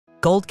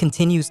Gold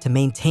continues to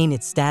maintain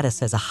its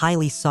status as a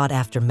highly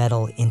sought-after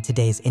metal in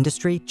today's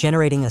industry,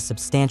 generating a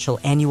substantial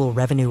annual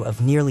revenue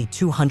of nearly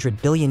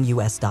 $200 billion.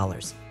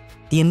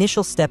 The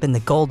initial step in the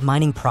gold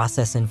mining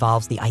process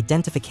involves the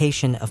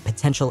identification of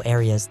potential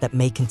areas that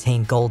may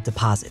contain gold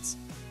deposits.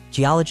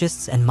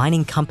 Geologists and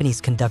mining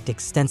companies conduct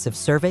extensive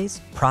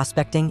surveys,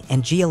 prospecting,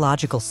 and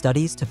geological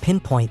studies to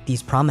pinpoint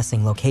these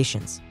promising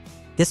locations.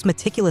 This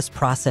meticulous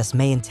process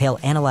may entail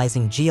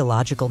analyzing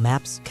geological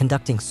maps,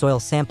 conducting soil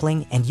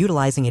sampling, and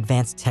utilizing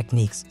advanced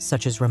techniques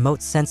such as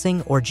remote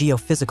sensing or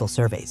geophysical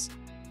surveys.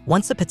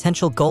 Once a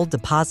potential gold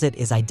deposit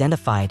is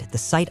identified, the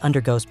site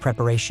undergoes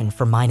preparation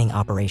for mining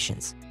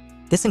operations.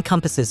 This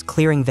encompasses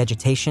clearing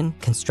vegetation,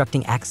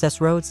 constructing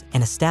access roads,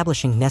 and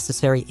establishing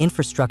necessary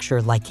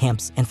infrastructure like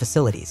camps and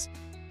facilities.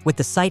 With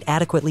the site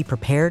adequately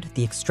prepared,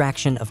 the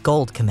extraction of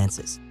gold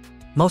commences.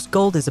 Most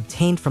gold is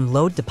obtained from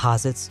lode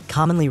deposits,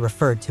 commonly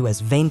referred to as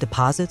vein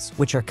deposits,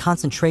 which are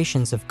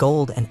concentrations of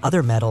gold and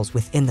other metals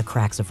within the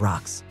cracks of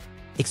rocks.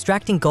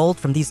 Extracting gold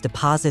from these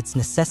deposits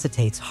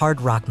necessitates hard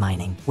rock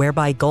mining,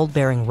 whereby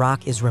gold-bearing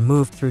rock is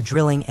removed through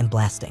drilling and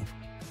blasting.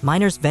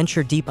 Miners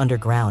venture deep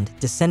underground,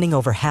 descending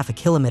over half a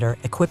kilometer,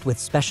 equipped with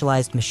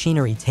specialized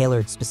machinery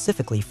tailored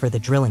specifically for the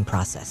drilling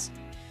process.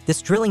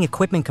 This drilling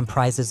equipment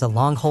comprises a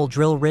long-hole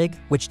drill rig,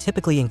 which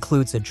typically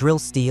includes a drill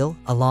steel,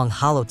 a long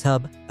hollow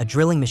tub, a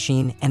drilling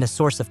machine, and a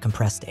source of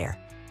compressed air.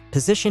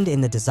 Positioned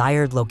in the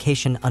desired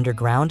location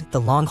underground,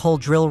 the long-hole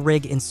drill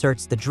rig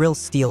inserts the drill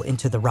steel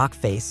into the rock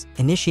face,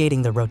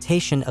 initiating the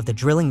rotation of the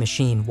drilling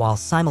machine while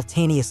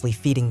simultaneously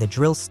feeding the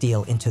drill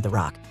steel into the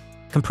rock.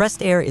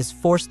 Compressed air is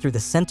forced through the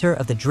center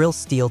of the drill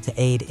steel to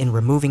aid in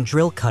removing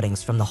drill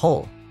cuttings from the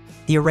hole.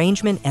 The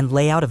arrangement and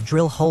layout of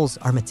drill holes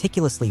are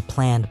meticulously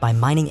planned by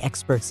mining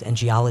experts and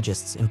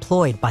geologists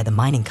employed by the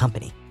mining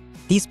company.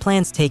 These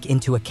plans take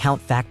into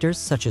account factors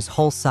such as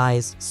hole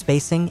size,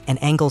 spacing,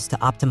 and angles to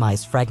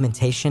optimize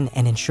fragmentation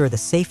and ensure the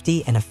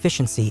safety and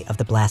efficiency of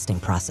the blasting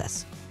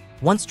process.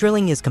 Once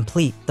drilling is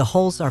complete, the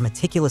holes are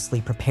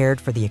meticulously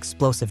prepared for the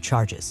explosive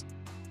charges.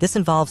 This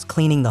involves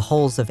cleaning the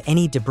holes of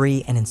any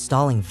debris and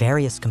installing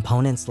various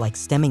components like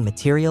stemming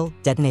material,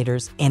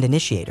 detonators, and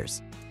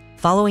initiators.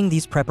 Following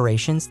these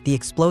preparations, the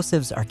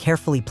explosives are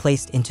carefully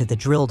placed into the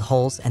drilled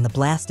holes and the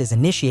blast is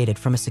initiated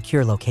from a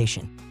secure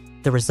location.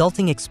 The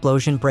resulting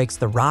explosion breaks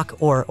the rock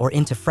ore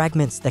into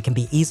fragments that can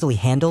be easily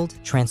handled,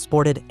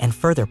 transported, and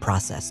further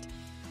processed.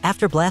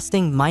 After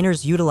blasting,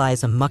 miners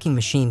utilize a mucking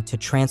machine to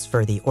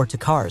transfer the ore to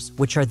cars,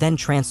 which are then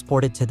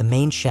transported to the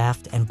main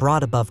shaft and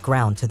brought above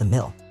ground to the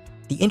mill.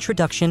 The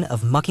introduction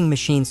of mucking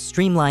machines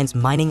streamlines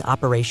mining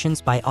operations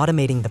by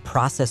automating the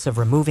process of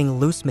removing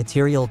loose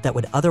material that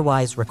would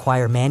otherwise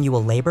require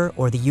manual labor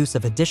or the use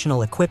of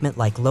additional equipment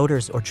like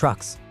loaders or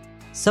trucks.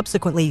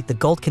 Subsequently, the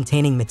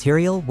gold-containing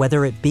material,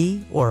 whether it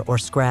be ore or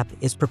scrap,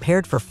 is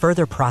prepared for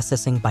further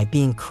processing by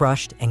being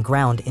crushed and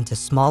ground into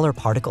smaller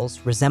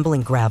particles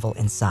resembling gravel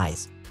in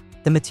size.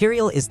 The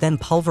material is then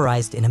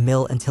pulverized in a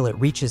mill until it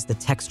reaches the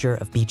texture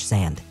of beach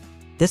sand.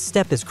 This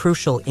step is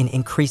crucial in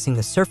increasing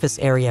the surface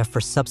area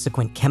for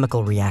subsequent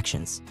chemical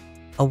reactions.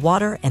 A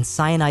water and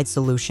cyanide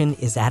solution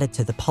is added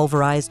to the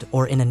pulverized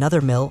ore in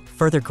another mill,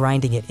 further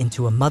grinding it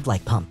into a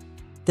mud-like pump.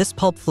 This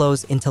pulp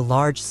flows into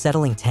large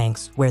settling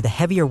tanks where the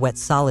heavier wet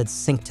solids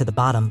sink to the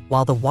bottom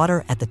while the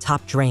water at the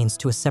top drains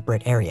to a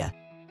separate area.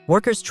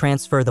 Workers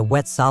transfer the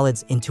wet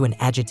solids into an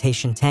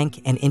agitation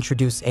tank and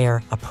introduce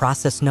air, a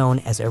process known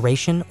as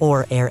aeration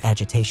or air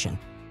agitation.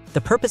 The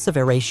purpose of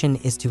aeration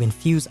is to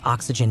infuse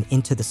oxygen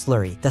into the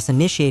slurry, thus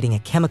initiating a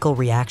chemical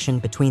reaction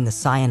between the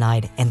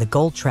cyanide and the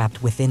gold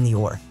trapped within the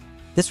ore.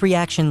 This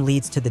reaction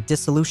leads to the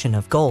dissolution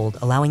of gold,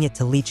 allowing it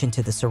to leach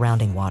into the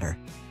surrounding water.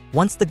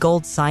 Once the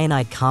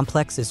gold-cyanide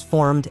complex is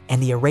formed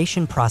and the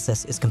aeration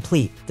process is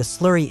complete, the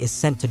slurry is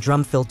sent to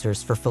drum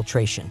filters for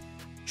filtration.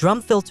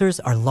 Drum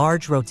filters are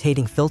large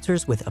rotating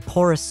filters with a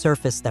porous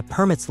surface that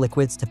permits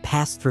liquids to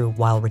pass through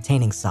while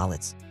retaining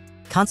solids.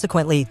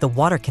 Consequently, the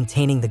water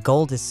containing the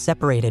gold is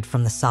separated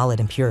from the solid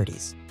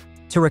impurities.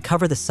 To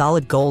recover the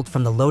solid gold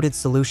from the loaded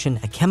solution,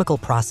 a chemical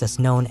process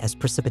known as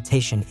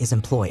precipitation is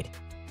employed.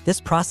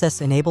 This process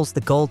enables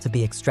the gold to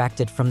be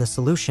extracted from the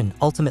solution,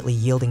 ultimately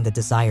yielding the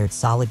desired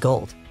solid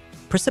gold.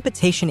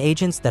 Precipitation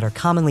agents that are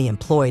commonly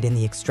employed in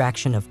the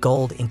extraction of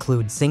gold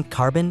include zinc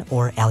carbon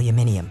or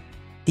aluminium.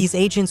 These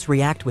agents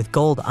react with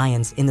gold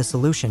ions in the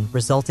solution,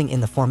 resulting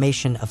in the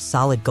formation of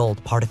solid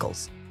gold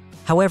particles.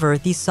 However,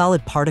 these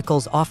solid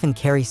particles often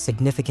carry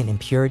significant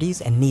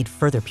impurities and need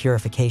further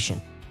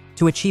purification.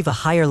 To achieve a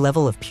higher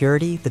level of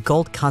purity, the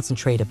gold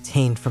concentrate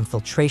obtained from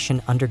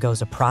filtration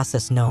undergoes a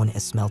process known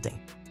as smelting.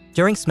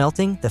 During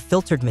smelting, the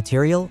filtered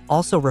material,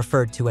 also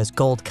referred to as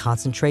gold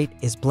concentrate,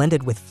 is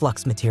blended with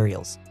flux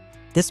materials.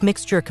 This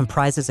mixture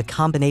comprises a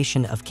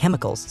combination of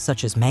chemicals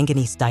such as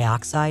manganese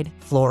dioxide,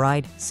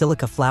 fluoride,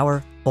 silica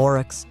flour,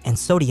 borax, and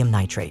sodium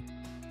nitrate.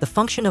 The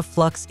function of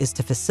flux is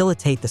to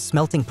facilitate the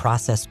smelting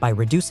process by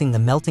reducing the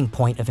melting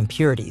point of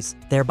impurities,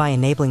 thereby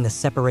enabling the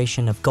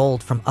separation of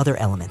gold from other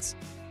elements.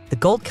 The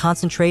gold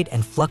concentrate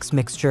and flux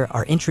mixture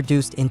are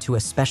introduced into a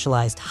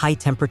specialized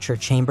high-temperature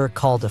chamber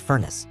called a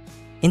furnace.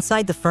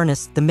 Inside the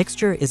furnace, the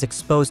mixture is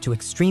exposed to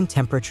extreme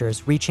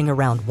temperatures reaching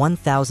around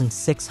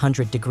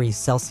 1,600 degrees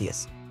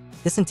Celsius.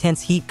 This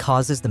intense heat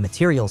causes the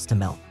materials to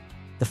melt.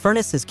 The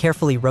furnace is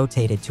carefully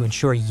rotated to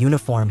ensure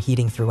uniform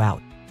heating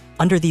throughout.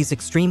 Under these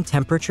extreme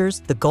temperatures,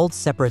 the gold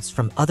separates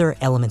from other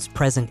elements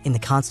present in the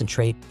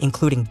concentrate,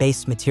 including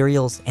base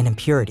materials and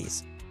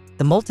impurities.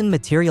 The molten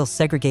material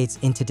segregates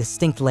into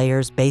distinct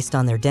layers based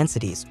on their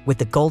densities, with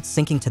the gold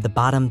sinking to the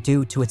bottom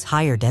due to its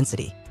higher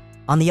density.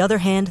 On the other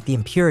hand, the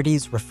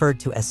impurities, referred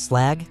to as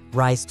slag,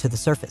 rise to the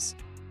surface.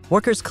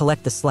 Workers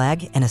collect the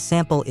slag and a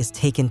sample is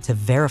taken to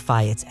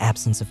verify its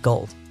absence of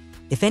gold.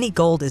 If any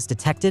gold is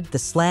detected, the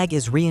slag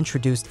is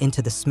reintroduced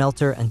into the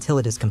smelter until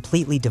it is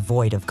completely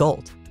devoid of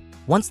gold.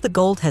 Once the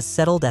gold has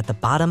settled at the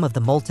bottom of the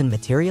molten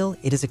material,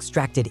 it is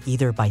extracted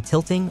either by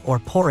tilting or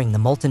pouring the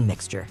molten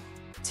mixture.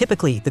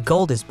 Typically, the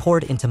gold is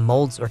poured into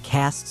molds or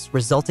casts,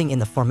 resulting in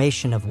the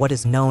formation of what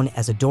is known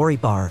as a dory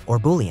bar or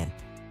bullion.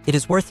 It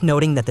is worth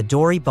noting that the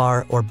dory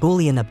bar or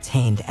bullion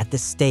obtained at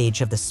this stage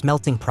of the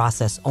smelting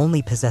process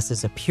only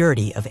possesses a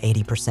purity of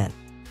 80%.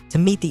 To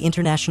meet the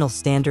international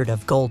standard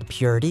of gold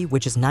purity,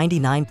 which is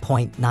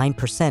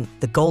 99.9%,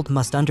 the gold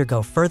must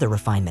undergo further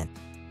refinement.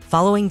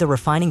 Following the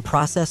refining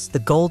process, the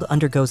gold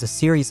undergoes a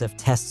series of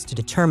tests to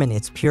determine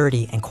its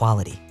purity and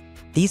quality.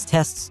 These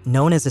tests,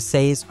 known as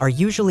assays, are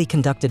usually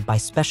conducted by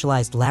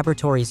specialized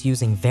laboratories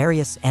using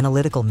various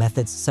analytical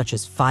methods such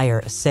as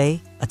fire assay,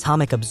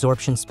 atomic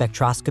absorption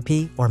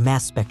spectroscopy, or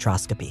mass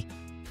spectroscopy.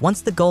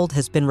 Once the gold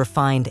has been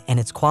refined and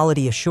its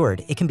quality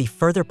assured, it can be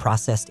further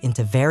processed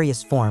into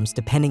various forms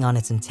depending on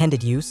its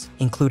intended use,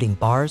 including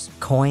bars,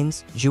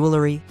 coins,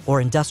 jewelry,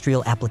 or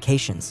industrial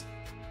applications.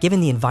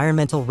 Given the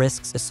environmental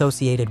risks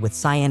associated with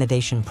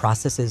cyanidation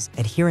processes,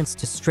 adherence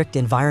to strict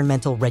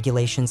environmental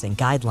regulations and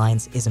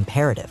guidelines is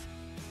imperative.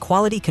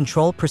 Quality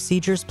control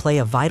procedures play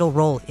a vital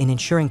role in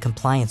ensuring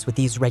compliance with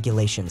these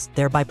regulations,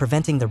 thereby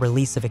preventing the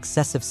release of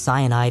excessive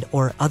cyanide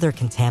or other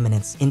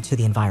contaminants into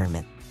the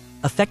environment.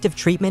 Effective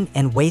treatment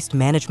and waste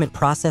management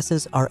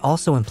processes are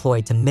also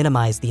employed to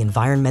minimize the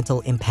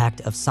environmental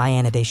impact of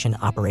cyanidation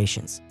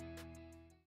operations.